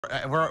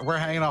We're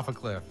hanging off a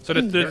cliff. So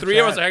the three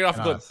of us are hanging off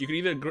a cliff. You can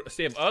either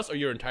save us or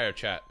your entire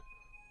chat.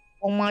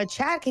 Well, my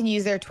chat can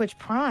use their Twitch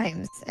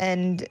Primes,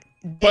 and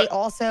they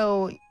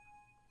also.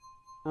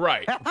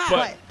 Right,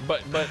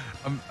 but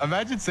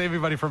imagine saving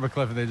everybody from a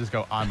cliff and they just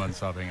go, "I'm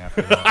unsubbing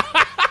after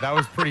that." That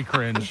was pretty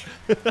cringe.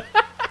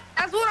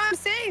 That's what I'm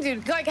saying,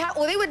 dude. Like,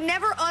 well, they would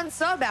never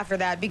unsub after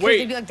that because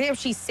they'd be like, "Damn,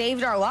 she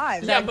saved our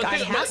lives." Yeah, like, but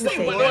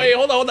wait,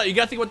 hold on. You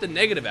gotta think about the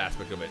negative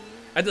aspect of it.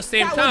 At the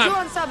same time, would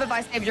you unsub if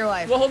I saved your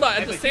life? Well, hold on.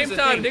 At the same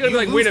time, they're gonna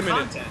be like, "Wait a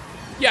minute."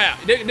 Yeah,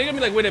 they're gonna be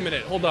like, "Wait a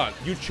minute, hold on.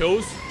 You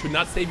chose to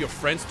not save your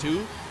friends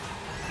too."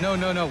 No,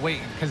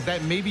 wait, because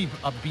that may be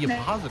a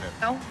positive.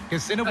 No.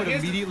 Because Cinna would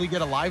immediately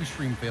get a live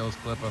stream fails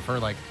clip of her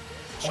like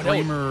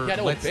streamer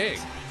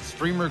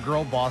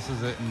girl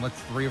bosses it and lets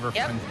 3 of her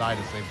friends die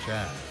to save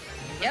chat.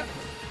 Yep.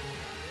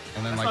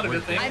 And then that's not a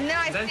good thing. And then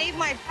I save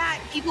my chat.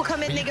 People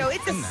come in, they go,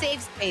 "It's a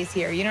safe space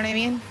here." You know what I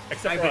mean?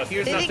 Except for us.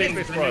 Here's not safe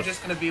space for us. You're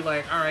just gonna be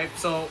like, "All right,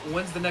 so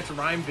when's the next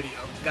rhyme video,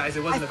 guys?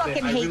 It wasn't a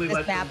bit. I really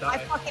let them die." I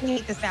fucking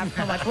hate this map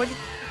so much. What'd you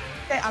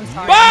say? I'm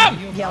sorry. Bomb!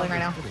 I'm yelling right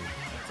now.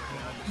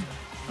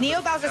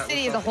 Neo Bowser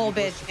City is a whole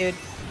bitch, dude.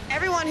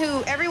 Everyone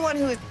who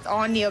is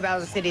on Neo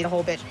Bowser City is a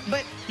whole bitch.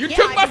 But you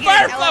took my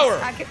fire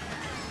flower.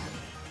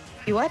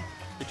 You what?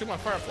 You took my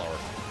fire flower.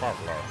 Fire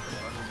flower.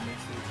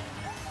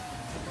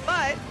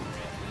 But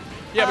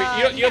yeah, but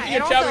you don't think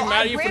your chat would be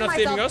mad at you for not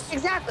saving us?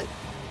 Exactly.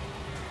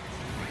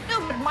 No,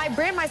 but I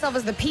brand myself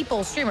as the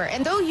people streamer,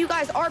 and though you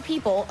guys are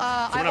people,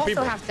 I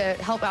also have to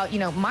help out,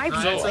 my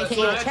people,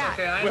 aka chat.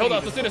 Wait, hold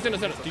on. So Cinna,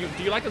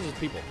 do you like us as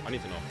people? I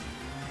need to know.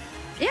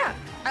 Yeah,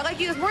 I like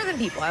you as more than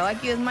people. I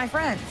like you as my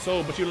friend.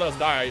 So, but you let us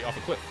die off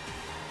a cliff.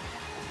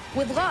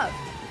 With love.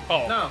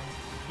 Oh. No,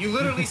 you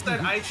literally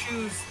said I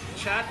choose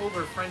chat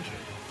over friendship.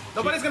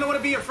 Nobody's gonna want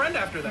to be your friend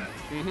after that.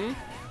 Mm-hmm.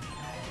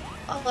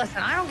 Oh, listen,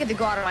 I don't get to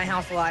go out of my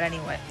house a lot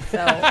anyway, so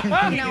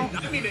I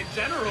mean in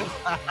general.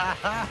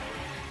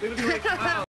 They'd be like, wow.